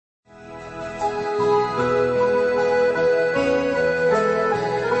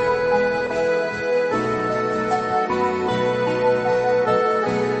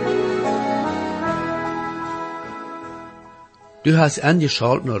Du hast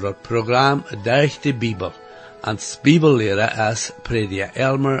angeschaltet naar het programma Durch de Bibel. Als Bibellehrer is prediker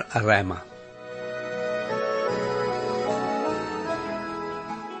Elmer Reimer.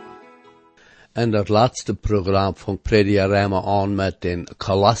 En dat laatste programma van prediker Reimer aan met den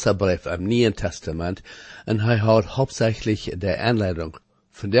Kolosserbrief im Nieuwen Testament. En hij houdt hauptsächlich de aanleiding.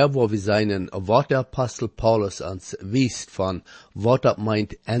 Von der, wo wir seinen, wat der Apostel Paulus uns wiest von, wat dat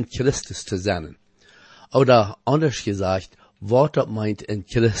meint, in Christus zu sein. Oder anders gesagt, wat dat meint, in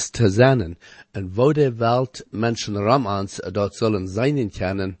Christus zu sein. Und wo der Welt Menschen rum uns dort sollen sein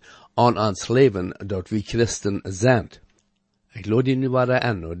können, an uns leben, dort wie Christen sind. Ich lade ihn weiter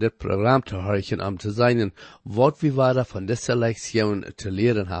an, und das Programm zu hören, um zu sein, wat wir weiter von dieser Lektion zu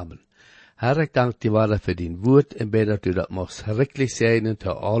lernen haben. Herr, ik dank dir weiter für dein Wort und bete, dass du das machst richtig segnen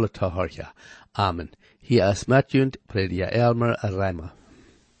zu alle zu hören. Amen. Hier ist Matthew, prediker Elmer Reimer.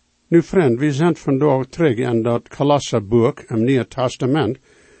 Nu vriend, we zijn vandaag terug in dat Kolosserboek im Nieuwe Testament,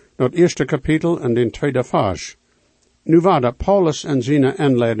 dat eerste kapitel en den tweede vers. Nu war dat Paulus in zijn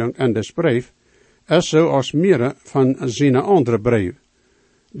inleiding in des brief, is zo als meer van zijn andere brief.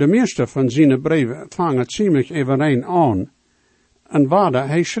 De meeste van zijn brieven vangen ziemlich overeen aan. En waarde,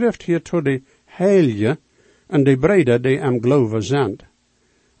 hij schrift hier tot de heilige en de brede die am geloven zijn.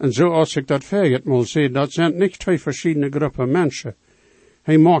 En zoals ik dat verget moet zeggen, dat zijn niet twee verschillende groepen mensen.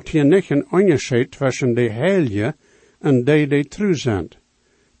 Hij maakt hier niet een onderscheid tussen de heilige en die trouw zijn.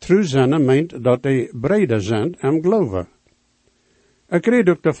 Trouw zijn meent dat die brede zijn am geloven. Ik reed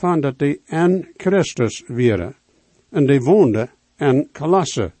ook daarvan dat die in Christus waren. En die woonden in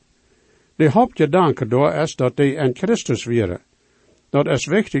Kolosse. De hoofdgedanke daar is dat die in Christus waren. Dat is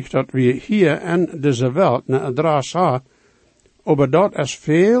wichtig dat we hier in deze wereld een adres hebben, maar dat is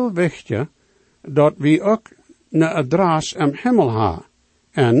veel wichtiger dat we ook een adres im Himmel hebben,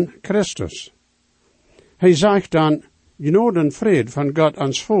 in Christus. Hij zegt dan, genade en vrede van God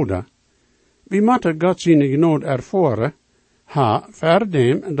ons Vader. We moeten God zijn genade ervaren,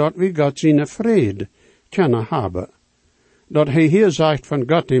 verdem dat we God zijn vrede kunnen hebben. Dat hij hier zegt van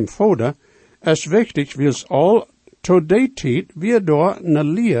God dem Vader, is wichtig, wils al tot die tijd weer door een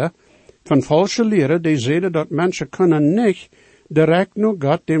leer van falsche leren die zeiden dat mensen kunnen niet direct naar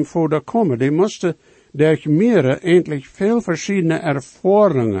God dem Vader komen. Die moesten durch mehrere, endlich veel verschiedene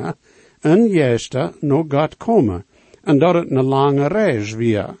ervaringen en juist naar God komen. En dat het een lange reis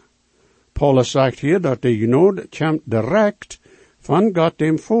weer. Paulus zegt hier dat de genade komt direct van God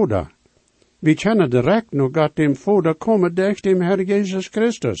dem Vader. We kunnen direct naar God dem Vader komen durch dem Herr Jesus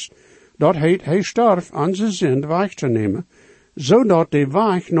Christus. Dat heet, hij starf onze zin weg te nemen, zodat de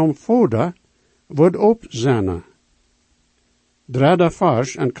weg naar Vader wordt opzennen. Derde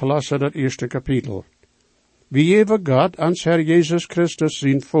vers in Kolosser dat eerste kapitel. We geven God, ons Herr Jesus Christus,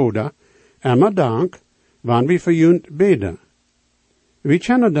 zijn Vader, immer dank, wanneer we voor junt beden. We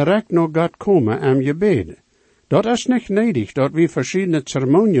kunnen direct naar God komen en gebeden. Dat is niet nodig dat we verschillende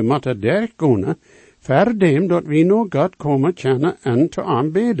ceremonieën moeten doorgaan, verdem dat we naar God komen kunnen en te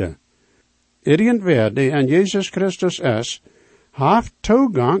aanbeden. Irgendwer, die an Jesus Christus is, heeft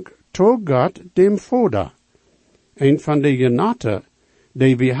toegang tot God dem Vader. Een van de genade,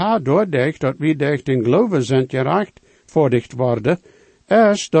 die we hebben doordat dat we durch den geloven zijn gerechtvaardigd worden,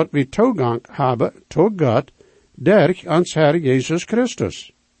 is dat we toegang hebben tot God durch ons Herr Jesus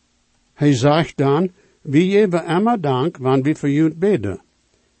Christus. Hij zegt dan, we geven immer dank, wanneer we voor jullie bidden.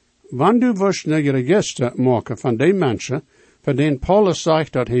 Wanneer du wirst een register maken van die mensen, voor den Paulus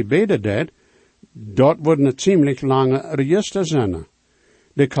zegt dat hij bidden deed, dat wordt een ziemlich lange register zijn.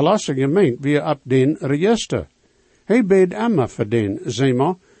 De Kolosser gemeente weer op den register. Hij beet immer voor den, zeg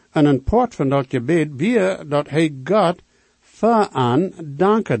maar, en een poort van dat gebed weer dat hij God voor aan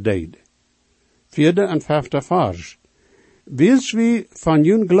danken deed. Vierde en vijfde vers. Wils we van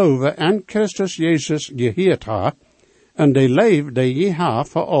jullie geloven en Christus Jezus geheerd ha, en de leef die je ha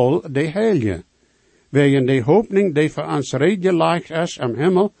voor al de heilige. Wegen de hoopning die voor ons rede ligt is am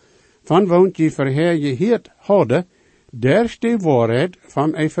Himmel, van woont je verheer je heerd hadden, durch de waarheid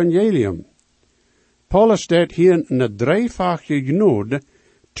van evangelium. Paulus deed hier een drievoudige genade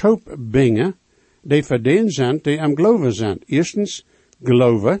top bingen, die verdiend zijn, die am geloven zijn. Eerstens,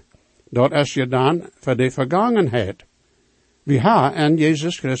 geloven, dat is je dan voor de vergangenheid. We hebben in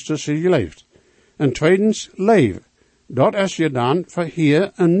Jezus Christus geleefd. En tweedens, leven, dat is je dan voor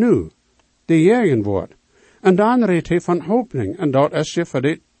hier en nu, de tegenwoordig. En dan redt hij van hoopning, en dat is je voor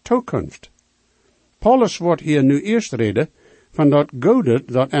de toekomst. Paulus wordt hier nu eerst reden van dat goede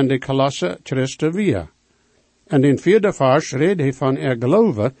dat in de Kolosse Christus weer. En in vierde vers redt hij van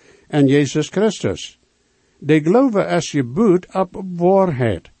geloven in Jezus Christus. De geloven is gebouwd op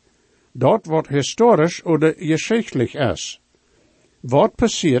waarheid. Dat wat historisch oder geschichtlich is. wat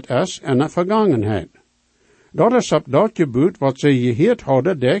passiert is in de vergangenheid. Dat is op dat gebied wat ze gehoord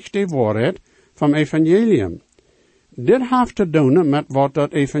hadden durch de waarheid van evangelium. Dit heeft te doen met wat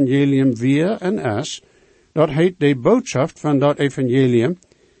dat evangelium weer en is. Dat heet de boodschap van dat evangelium,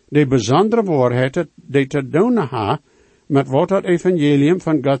 de bijzondere waarheid die te doen heeft met wat dat evangelium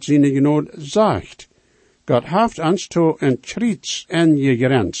van Gods genade zegt. God heeft ons toe een schriets en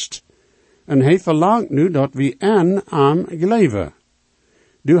gegrenst. En hij verlangt nu dat we aan hem geloven.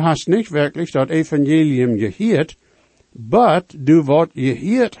 Du hast nicht wirklich dat evangelium gehoord, but du wat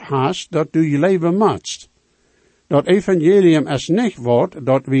gehoord hast, dat du geloven moest. Dat evangelium is niet wat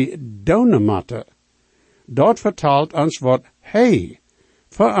dat we doen moeten. Dat vertelt ons wat hij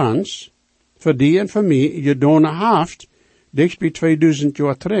voor ons, voor die en voor mij gedaan heeft, dicht bij 2000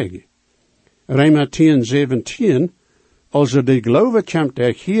 jaar terug. Römer 10:17, also de geloof komt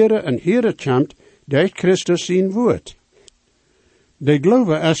durch Here en Here komt durch Christus zijn woord. De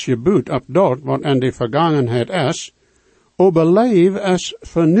geloof is gebuut op dat wat in de vergangenheid is, overleef is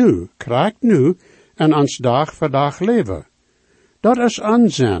voor nu, krijgt nu en ons dag voor dag leven. Dat is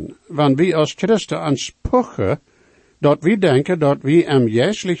onzin, want we als Christen ons puchen, dat we denken dat we im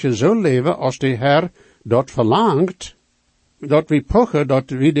Jeschliche zo leven als de Heer dat verlangt, dat we puchen dat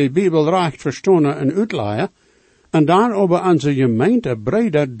we de Bibel recht verstaan en uitleggen, en dan over onze gemeente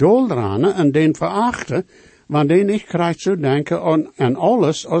breder doordranen en den verachten, want die niet krijgt zo denken aan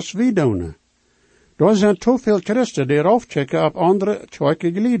alles als we doen. Er zijn te veel Christen die afchecken op andere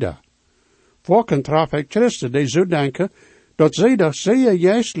kerkelieden. Vorken traf ik Christen die zo denken, dat zij toch zeer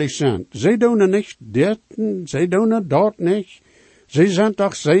geestelijk zijn. Zij doen niet dit, zij doen dat niet. Zij zijn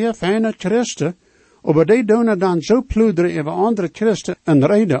toch zeer fijne Christen, maar die doen dan zo pluderen over andere Christen en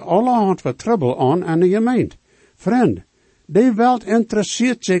reden allerhand voor trouble aan de gemeente. Vriend, die wereld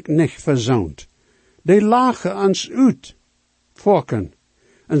interesseert zich niet voor zo'n. Die lachen ons uit, volken.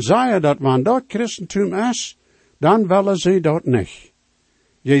 En zeggen dat wanneer dat Christentum is, dan willen ze dat niet.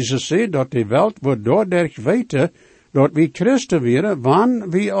 Jezus zei dat de wereld wordt doordat weten dat we Christen werden, wanneer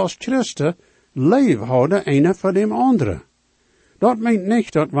we als Christen leef houden een voor de andere. Dat meent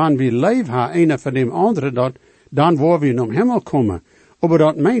niet dat wanneer we leef hebben een voor de andere, dat dan waar we naar hemel komen. Maar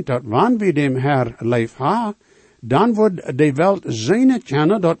dat meent dat wanneer we dem Herr leef hebben, dan wordt de wereld zijn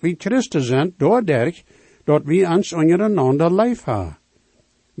kennen dat we Christen zijn, doordat dat we ons ondereinander leef hebben.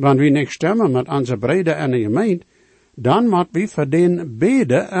 Wanneer we niet stemmen met onze brede en de gemeente, dan moet we voor den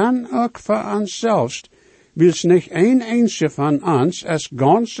beden en ook voor onszelf, wils niet een eentje van ons is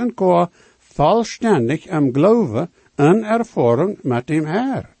ganz en koor vollständig im geloven en ervaring met dem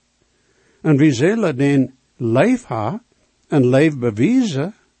Herr. En we zullen den leef hebben en leef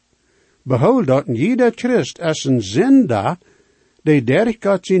bewijzen. Behoud dat jeder Christ is een zender, die durch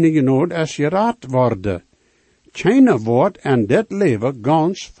Gott zijn genade is geraad worden. Keine wordt en dit leven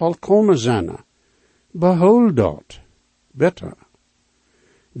ganz volkomen zijn. Behoud dat. Bitte.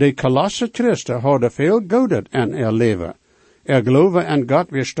 De Kolosse Christen hadden veel goede in ihr leven. Geloven in God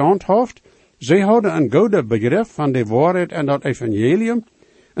weer standhaft. Zij hadden een goede begrip van de waarheid en dat evangelium.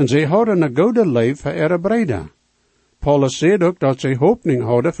 En zij hadden een goede leven voor ihre breden. Paulus zei ook dat zij hoopning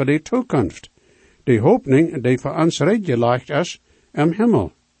hadden voor de toekomst. De hoopning die voor ons rechtgelegd is im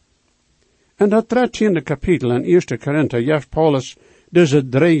Himmel. In dat 13e kapitel in 1 Korinther geeft Paulus deze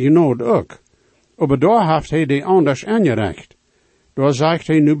 3 genade ook. Maar daar heeft hij die anders aangereicht. Daar zegt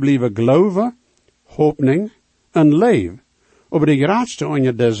hij nu blijven geloven, hoopning en leven. Maar de grootste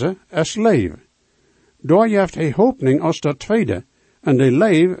onder deze is leven. Daar geeft hij hoopning als dat tweede en de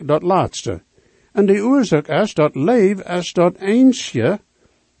leven dat laatste. En de oorzaak is dat leven is dat eensje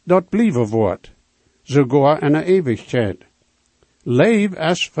dat blijven wordt, sogar in de eeuwigheid. Leven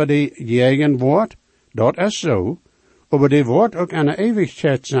is voor de eigen woord, dat is zo, maar die woord ook in de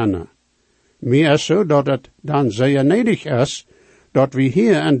eeuwigheid zijn. Meer is zo dat het dan zeer nedig is, dat we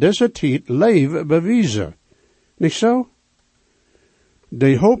hier in deze tijd leven bewijzen. Niet zo?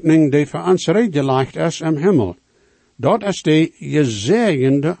 De hoopning die voor ons rechtgelegd is im Himmel, dat is de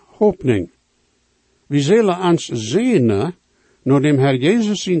gezegende hoopning. We zullen ons zenen, naar dem Herr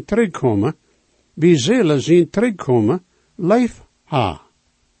Jezus zien terugkomen, we zullen zien terugkomen, leef ha.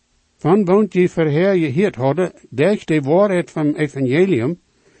 Van woont je verheer je hier hadden, durch de waarheid van evangelium,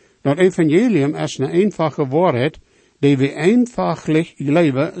 dat evangelium is een eenvoudige waarheid, die we eenvoudig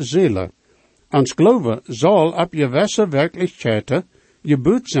leven zullen. Ons geloven zal op je wisse werkelijkheden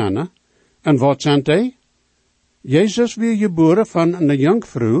gebeurd zijn. En wat zijn die? Jezus weer geboren van een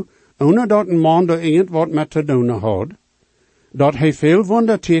jonkvrouw, ohne dat een man er iemand wat met te doen had. Dat hij veel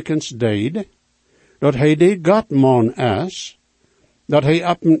wondertekens deed. Dat hij de Godman is. Dat hij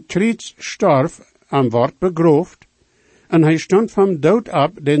op een kruis starf en wordt begroofd. en hij stond van dood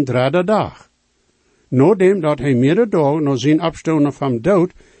op den derde dag. Nadat dat hij meerdere dagen na zijn opstonden van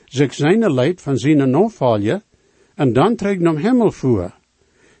dood zich zijn leid van zijn navolger, en dan terug naar hemel voer.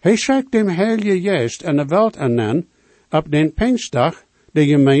 Hij schijkt dem heilige Geest en de welt aan op den Pinkstdag de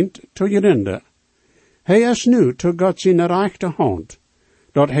gemeente te gerinden. Hij is nu te God zijn rechterhand,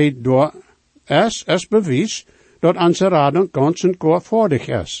 dat hij door es bewijs dat onze rading ganz en kort voordig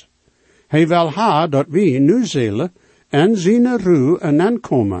is. Hij wil dat wij nu zullen en zijn ruw en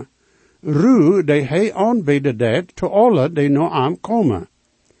aankomen. Ruw die hij aanbeden deed te alle die naar hem komen.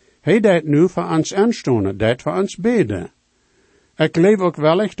 Hij deed nu voor ons aanstonden, deed voor ons beden. Ik leef ook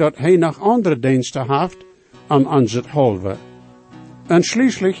wellicht dat hij nog andere diensten heeft om ons het halve. En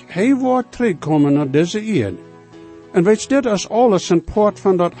schließlich, hij wordt terugkomen naar deze eeuw. En weet dit is alles een poort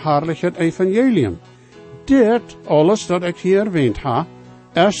van dat herrliche evangelium. Dit alles dat ik hier erwähnt heb,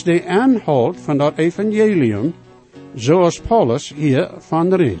 is de aanhoud van dat evangelium, zoals Paulus hier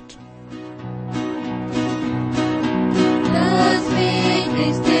van redt. Das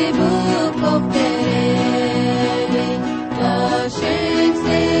wichtigste Buch auf der Erde, das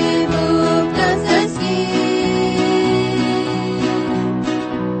schönste Buch, das es gibt,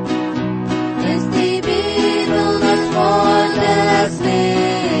 ist die Bibel, das Wort des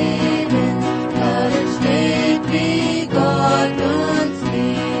Lebens, darin steht, wie Gott uns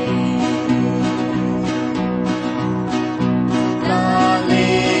liebt. Da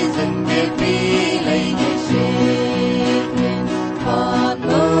lesen wir viele Geschichten von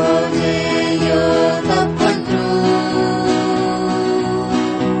Mose, Josef und Ruth,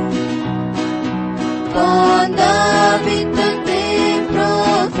 von David und den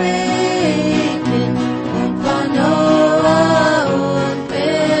Propheten und von Noah und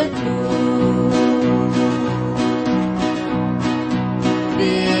der Flut.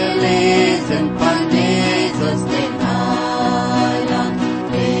 Wir lesen von Jesus, den Heiland,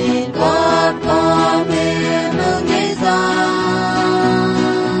 den Gott vom Himmel gesandt.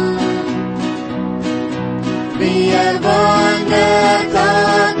 Wie wandert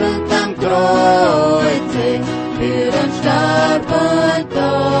hat und am Kreuze für uns starb und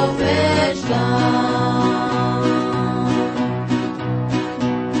auferstand.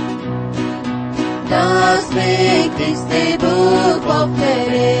 Das wichtigste Buch auf der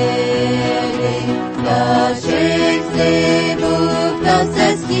Erde, das schönste Buch, das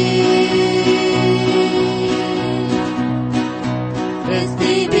es gibt, ist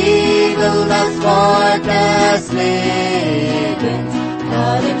die Bibel, das Wort des Lebens,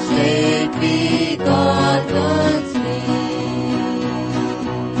 darin steht, wie Gott uns liebt.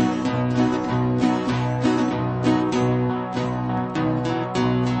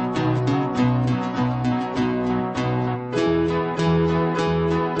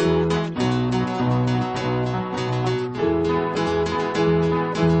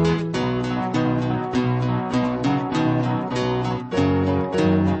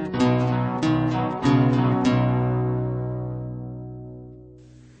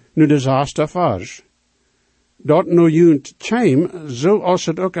 Nu de zesde vers. Dat nu junt tjeim, zoals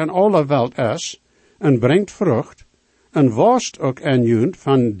het ook in alle welt is, en brengt vrucht, en was ook aan junt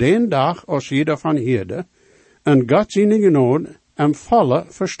van den dag als jeder van hierde, en God zijn genade en volle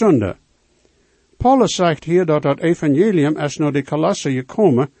verstande. Paulus zegt hier dat het evangelium is naar de Kolosse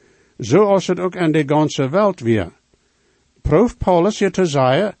gekomen, zoals het ook in de ganze welt weer. Proeft Paulus hier te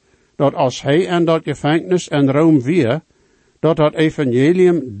zeggen, dat als hij in dat gevangenis in Rome weer, dat het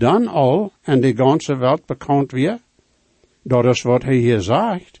evangelium dan al in de ganze welt bekend weer? Dat is wat hij hier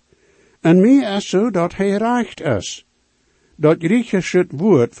zegt. En mij is zo dat hij recht is. Dat Griechische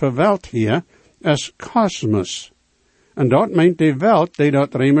woord voor welt hier is kosmos. En dat meint de welt die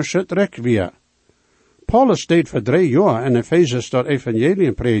dat Römische Reich weer. Paulus deed voor 3 jaar in Ephesus dat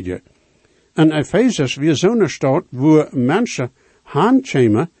evangelium predigen. En Ephesus weer zo'n stad waar mensen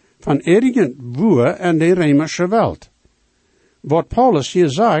handkomen van ergens waar in de Römische welt. Wat Paulus hier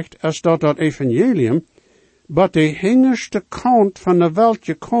zegt, is dat dat evangelium bij de hingerste kant van de welt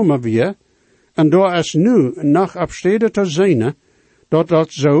gekomen weer, en daar is nu nog op steden te zien, dat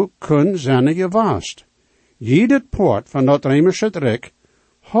dat zo kun zijn gewaast. Jede poort van dat Römische Reich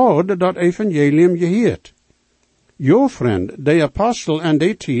had dat evangelium geheerd. Jo vriend, de apostel en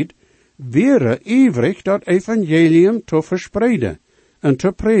de tijd, wäre ivrig dat evangelium te verspreiden en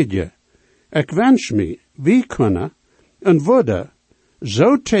te predigen. Ik wens me, wie kunnen en worden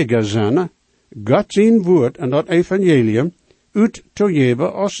zo tegen zijn, God zijn woord en dat evangelium uit te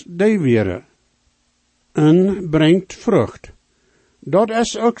geven als die wäre. En brengt vrucht. Dat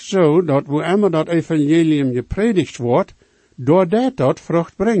is ook zo, dat wo immer dat evangelium gepredigd wordt, doordat dat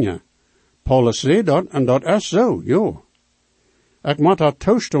vrucht brengen. Paulus zei dat, en dat is zo, jo. Ik moet dat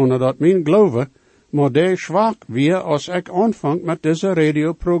toestonen dat mijn geloof maar de zwak weer als ik aanvang met deze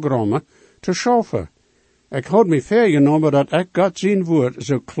radioprogramma te schaffen. Ik had me vergenomen dat ik God zijn woord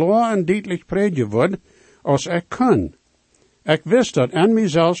zo klaar en duidelijk predigen word als ik kan. Ik wist dat aan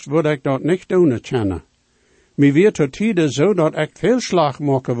mezelf word ik dat niet doen kennen. Me weer tot tijden zo dat ik veel slag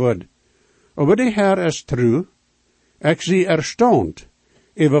maken word. Aber de Heer is trouw. Ik zie erstaunt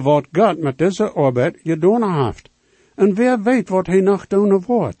over wat God met deze arbeid gedaan heeft. En wer weet wat hij nog doen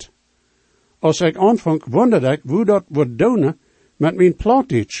wordt. Als ik aanvang wonderde ik hoe dat wordt doen met mijn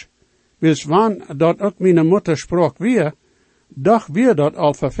Plattdeutsch. Wils wann dat ook mijn moederspraak weer, doch weer dat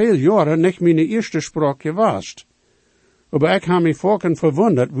al voor veel jaren niet mijn eerste spraak was. Aber ik heb me vorken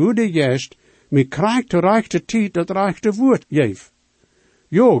verwonderd hoe de juist me krijgt de rechte tijd dat rechte woord geeft.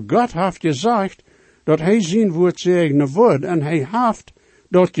 Jo, God heeft gezegd dat hij zijn woord zegenen wordt en hij heeft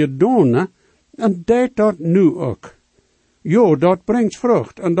dat gedaan en deed dat nu ook. Jo, dat brengt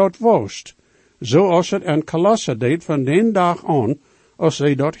vrucht en dat woest, zoals het in Kolosse deed van den dag aan, als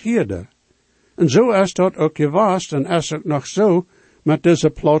zij dat hielden. En zo is dat ook geweest en is het nog zo met deze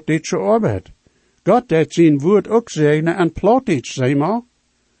Plattdeutsche arbeid. God deed zijn woord ook zegenen en Plattdeutsch, zeg maar.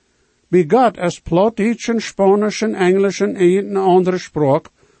 Bij God is Plattdeutsch en Spanisch en Engels en een andere spraak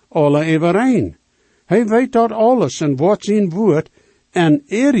alle overeen. Hij weet dat alles en wat zijn woord en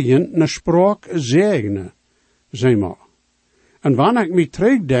een spraak zegenen, zeg maar. En wanneer ik me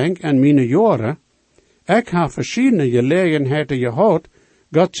terugdenk aan mijn jaren, ik heb verschillende gelegenheden gehad,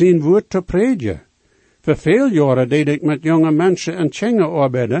 God zijn woord te predigen. Voor veel jaren deed ik met jonge mensen en tjengen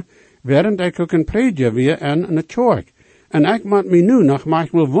arbeiden, während ik ook een prediger weer in een kerk. En ik moet me nu nog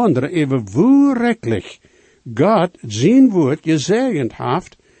manchmal wonderen over hoe rechtlich God zijn woord gezegend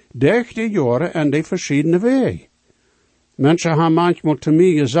heeft, durch de jaren en de verschillende wegen. Mensen hebben manchmal te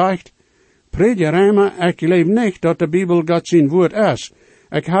mij gezegd, prediger Reimer, ik geloof niet dat de Bibel God zijn woord is.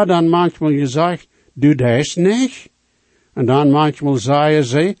 Ik had dan manchmal gezegd, du das niet? En dan manchmal zeiden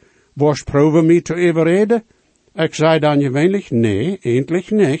ze, was probeer me te overreden? Ik zei dan gewöhnlich, nee,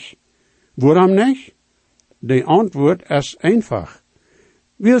 endlich niet. Waarom niet? De antwoord is eenvoudig.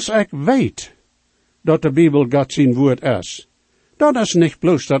 Wils ik weet dat de Bibel God zijn woord is. Dat is niet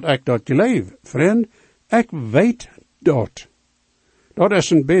bloos dat ik dat geloof, vriend. Ik weet dat. Dat is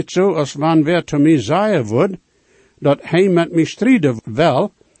een beetje zo als wanneer te mij zeggen wordt, dat hij met mij strijden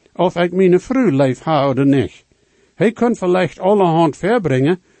wil, of ik mijn vrouw lief hou of niet. Hij kan vielleicht allerhand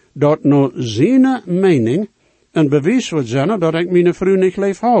verbrengen, dat naar zijn mening een bewijs wordt zijn dat ik mijn vrouw niet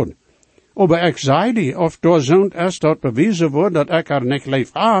lief hou. Aber ik zei die, of door zo'n is dat bewezen wordt dat ik haar niet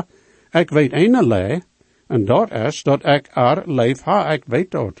lief ha, ik weet eenerlei, en dat is dat ik haar lief ha, ik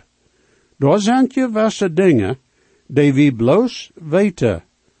weet dat. Daar zijn gewisse dingen, die we bloos weten.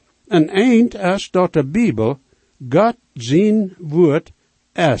 En eind is dat de Bibel God zijn woord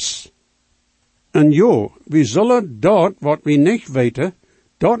is. En jo, we zullen dat wat we niet weten,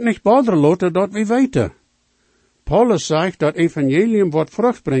 dat niet botheren laten dat we weten. Paulus zegt dat evangelium wordt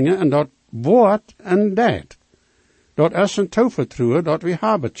vrucht brengen en dat woord en dat. Dat is een toevertrouwen dat we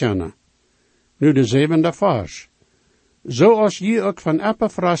hebben kennen. Nu de 7e vers. Zoals je ook van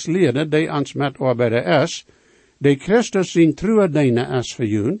Epaphras leerde, die ons medarbeider is, die Christus zijn trouwe dienaar is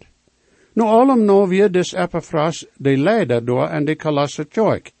verjunt. Nu allem nou weer des Epaphras, die leider door en de Kolosse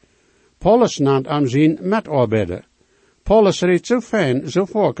kerk. Paulus namt hem zijn medarbeider. Paulus reed zo fijn, zo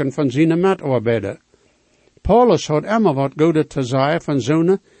vorken van zijn medarbeider. Paulus had immer wat goede te zeggen van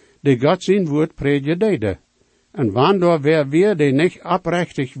zonen, die God zijn woord predikte. En wanneer weer die niet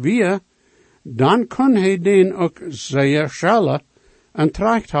oprechtig weer, dan kon hij den ook zeer schellen en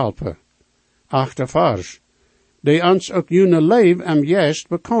terecht helpen. 8e vers. Die ons ook june leven en juist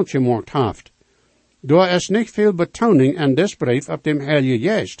bekend gemaakt heeft. Daar is niet veel betoning in dit brief op dem Heilige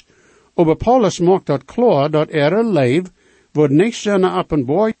Geest. Aber Paulus maakt dat klaar dat een leven wordt niet zijn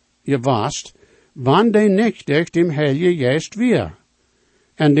openbaar gewaast, wanneer die niet durch dem Heilige Geest weer.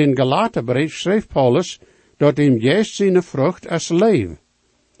 En den Galaterbrief schreef Paulus dat dem Geest zijn vrucht is leven.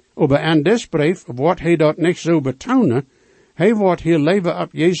 Aber in dit brief wordt hij dat niet zo betonen, hij wordt hier leven op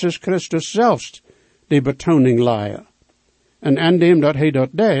Jezus Christus zelfs, die betoning leien. En indem dat hij dat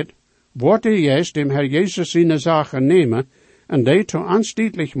deed, wordt hij juist dem Herr Jezus zijn zaken nemen en die te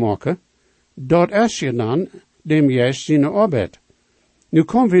aanstietelijk maken, dat is je dan dem juist zijn arbeid. Nu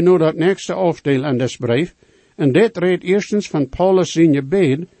komen we naar dat nächste afdeel in dit brief, en dit redt eerstens van Paulus zijn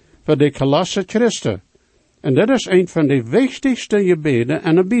gebed voor de Kolosse Christen. En dit is een van de wichtigste gebeden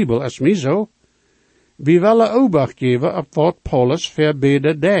in de Bibel, is mij zo. We willen obacht geven op wat Paulus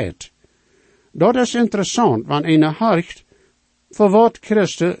verbeden deed. Dat is interessant, want een hart voor wat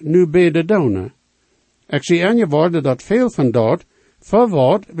Christen nu beden doen. Ik zie aan je woorden dat veel van dat, voor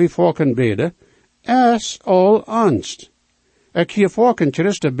wat we volken beden, is al angst. Ik hier volken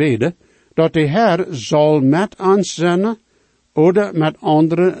Christen beden, dat de Heer zal met ons zijn, oder met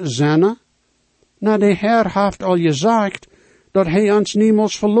anderen zijn. Nou, de Heer heeft al gezegd, dat hij ons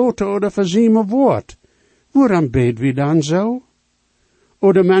niemals verloten oder verziemen wordt. Waarom beden we dan zo?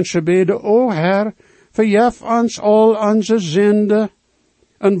 Oder mensen beden, o Heer, vergef ons al onze zinden,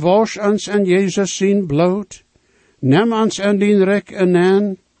 en wasch ons in Jezus zijn bloed. Neem ons in dien rek en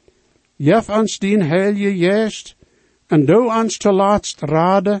aan, geef ons dien heilige geest, en doe ons te laatst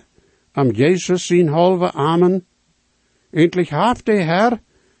raden, om Jezus zijn halve amen. Endlich heeft de Heer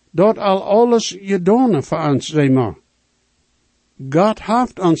dat al alles gedaan voor ons, zeg maar. God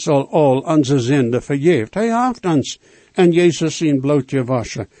heeft ons al onze zinden vergeeft. Hij heeft ons in Jezus zijn bloed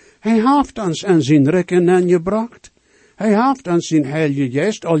gewassen. Hij heeft ons in zijn rekken aangebracht. Hij heeft ons zijn heilige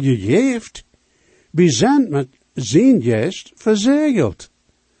geest al gegeven. We zijn met zijn geest verzegeld.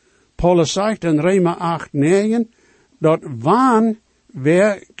 Paulus zegt in Römer 8:9 dat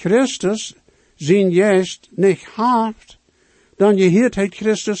wanneer Christus zijn geest niet heeft, dan geheert hij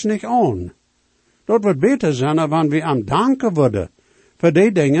Christus niet aan. Dat wordt beter zijn wanneer we hem danken worden voor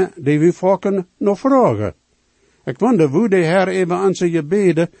die dingen die we volken nog vragen. Ik wonder hoe de Heer even onze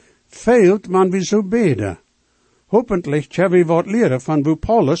gebeden veelt, wanneer we zo beden. Hopelijk hebben we wat leren van hoe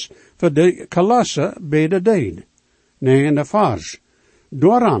Paulus voor de Kolosse beden deed. 9e vers.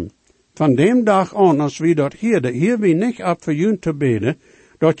 Daarom, van dem dag aan als we dat hier we niet op voor te beden,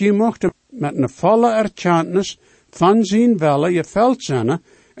 dat je mocht met een volle erkenntnis van zijn wille je veld zijn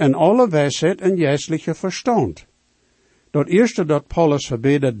en alle wijsheid en geestelijke verstand. Dat eerste dat Paulus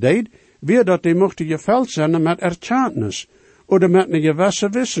verbeden deed, weer dat hij mocht je veld zijn met erkenntnis, oder met een gewisse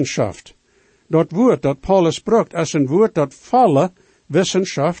wissenschaft. Dat woord dat Paulus gebruikt als een woord dat volle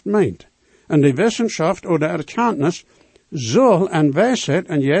wissenschaft meent. En die wissenschaft oder erkenntnis zal en wijsheid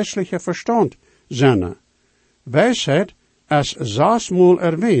en geestelijke verstand zijn. Wijsheid is 6-maal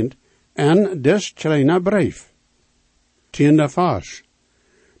erwähnt en des kleine brief. 10e vers.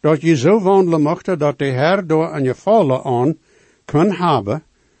 Dat je zo wandelen mocht dat de Heer door aan je vallen aan kan hebben,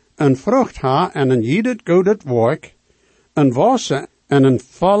 een vrucht ha en een jidet godet werk, een wasse en een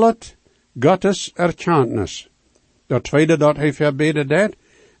vollet Gottes erkenntnis. Dat tweede dat hij verbeden deed,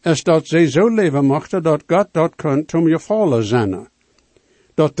 is dat zij zo leven mochten dat God dat kunt om je vallen zijn.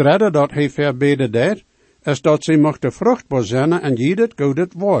 Dat derde dat hij verbeden deed, is dat zij mochten vruchtbaar zijn en jidet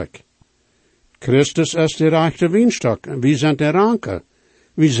godet werk. Christus is de rechte wienstok en wie zijn de ranken.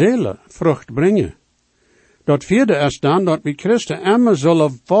 Wie zullen vrucht brengen. Dat vierde is dan dat we Christen immer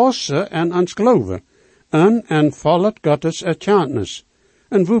zullen wassen en ons geloven, en vollet Gottes erkenntnis.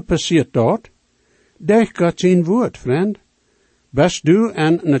 En hoe passiert dat? Durch God zijn woord, vriend. Best du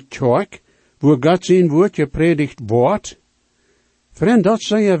in een kerk, wo God zijn woord gepredigt wordt? Vriend, dat is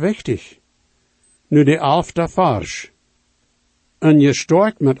zeer wichtig. Nu de 11e vers. En je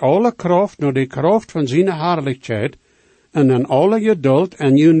sterkt met alle kracht naar de kracht van zijn herrlijkheid, en in alle geduld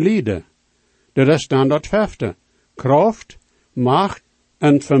en je lieden. Dat is dan dat 5e. Kracht, macht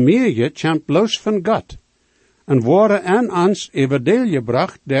en familie komt bloos van God. En worden aan ons everdeel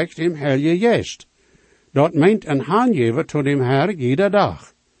gebracht durch dem Heilige Geest. Dat meent een aangeven tot dem Herr jeder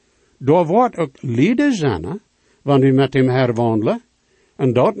dag. Daar wordt ook lieden zijn, wanneer we met dem Herr wandelen,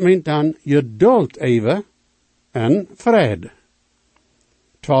 en dat meent dan geduld even en vrede.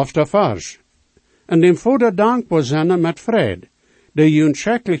 12e vers. En dem Vader dankbaar zijn met vrede, die je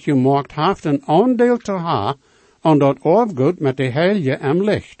schrikkelijk gemaakt heeft een aandeel te ha aan dat afgoed met de heilige en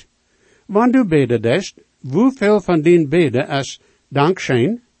licht. Wanneer du beden dest, hoeveel van die beden is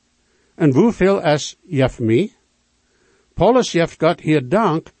dankzijn, en hoeveel is jef mij? Paulus jeft God hier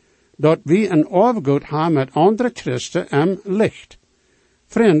dank, dat we een afgoed hebben met andere Christen en licht.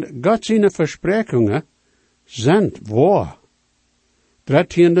 Vriend, God zijn versprechingen zijn waar.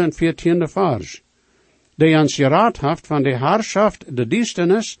 13e en 14e vers. Die ons geraad heeft van de heerschaft de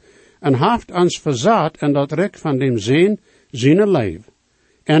duisternis en heeft ons verzaad in dat rek van dem zijn leef.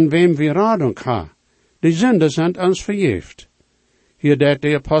 En wem we radung ha, die zinden zijn ons vergeeft. Hier deed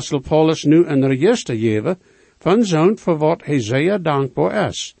de apostel Paulus nu een register geven van zo'n voor wat hij zeer dankbaar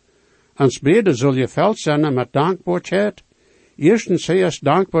is. Ons beden zul je veld zijn met dankbaarheid. Eerstens hij is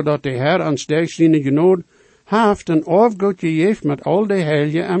dankbaar dat de Heer ons durch zijn genade heeft een afgoed gegeven met al de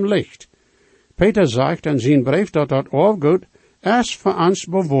heilige en licht. Peter zegt in zijn brief dat dat afgoed is voor ons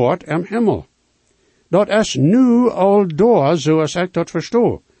bewaard im Himmel. Dat is nu al door, zoals ik dat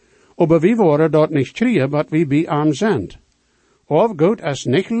verstoor. Aber we worden dat niet kriegen, wat we bij hem zijn. Afgoed is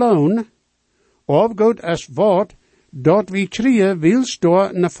niet loon. Afgoed is wat dat we kriegen, wils door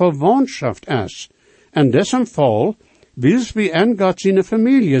een verwantschap is. En desem Fall, wils wie en Gott seine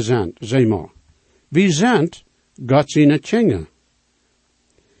Familie sind, zeg maar. Wie sind Gott seine Kinder.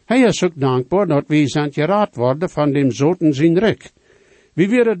 Hij is ook dankbaar dat wij zijn geraad worden van dem zoten zijn rijk. Wie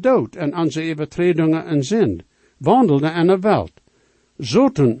werden dood en onze overtredingen en zin, wandelden in de wereld.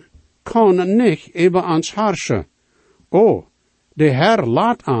 Zoten kon niet über ons herrschen. Oh, de Herr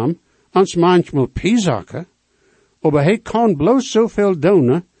laat ons manchmal piesakken, aber hij kan bloos zoveel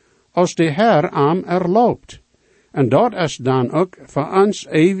doen als de Herr erlaubt. En dat is dan ook voor ons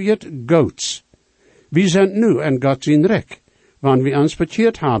eeuwig Gods. We zijn nu in God zijn rijk, wanneer we ons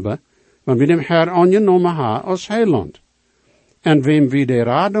bekeerd hebben, wanneer we dem Herr aangenomen hebben als heiland. En wem we de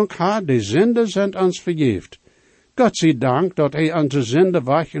radung hebben, de zinden zijn ons vergeeft. God zij dank dat hij onze zinden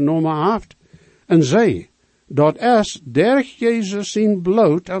weggenomen heeft. En zij, dat is der Jezus zijn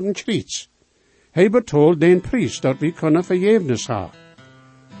bloed op een kruis. Hij betaalt den prijs dat we kunnen vergevenis hebben.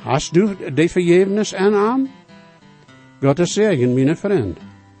 Hast du de vergevenis aan? Gottes Segen, mijn vriend.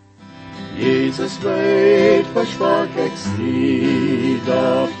 Jesus weet, versprach ich sie,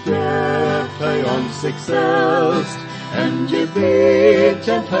 doch gibt hij ons zichself, en Gebet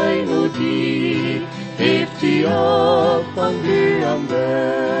kennt hij nur die, hebt die op van die am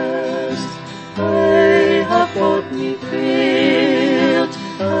best. Hij hat Gott niet veert,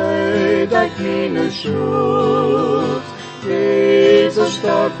 hij deit meine Schuld. Jesus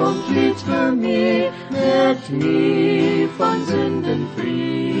starb und litt für mich, macht mich von Sünden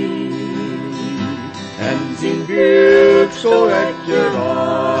frei. En zijn buik zo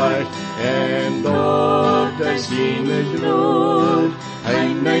gereicht, en dort is zijn bloed.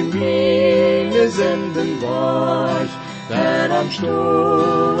 Hij neemt meine Sünden wasch, der am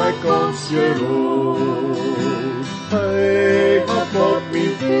Stuhl kommst geruht. Hij hat Gott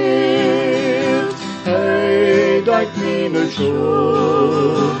mich veert, hij deit meine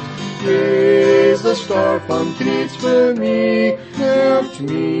Schuld. Jesus starb am Kreuz für mich, macht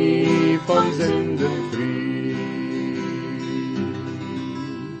mich von Sünden frei.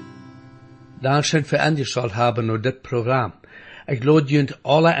 Dankeschön für angeschaut haben nur das Programm. Ich lade jünt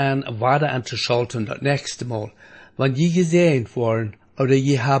alle an, weiter anzuschalten das nächste Mal. Wenn je gesehen worden, oder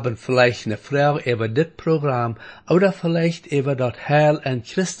je haben vielleicht eine Frage über das Programm, oder vielleicht über das Heil in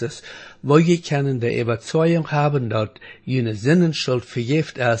Christus, wo je können die Überzeugung haben, dass jene Sinnenschuld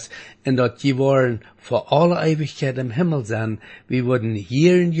vergift ist, und dass je wollen vor aller Ewigkeit im Himmel sein, wir würden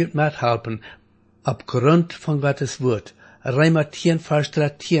hier in jüt mithelfen, aufgrund von Gottes Wort. Römer 10, Vers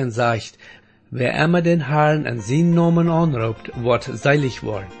 13 sagt, wer immer den Herrn in seinen Namen anruft, wird seilig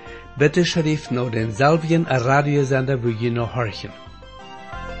worden. Bitte schrift noch den selben Radiosender, wo je noch horchen.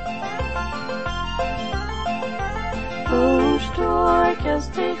 Hoe sterk is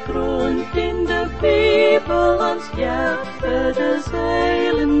de grond in de Bibel ons geeft, voor de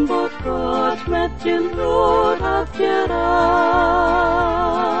zeilen wat God met je nood heeft geraad.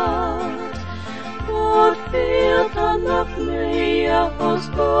 Wat fehlt dan nog meer als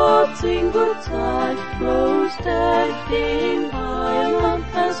God zijn goed zegt, bloos echt den Heiland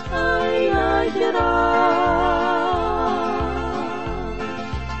es einer geraad.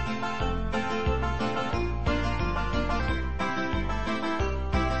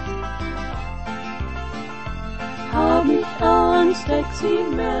 Hab nicht Angst, ich sie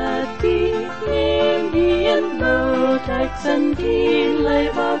mit dir, nehm die in Not, ich sind die,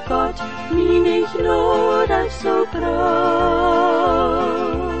 lieber Gott, mir nicht Not, ich so groß.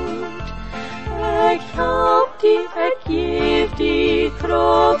 Ich hab die, ich geb die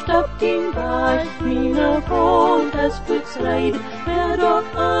Kraft auf den Weg, meine Wund, es bezreit, wer doch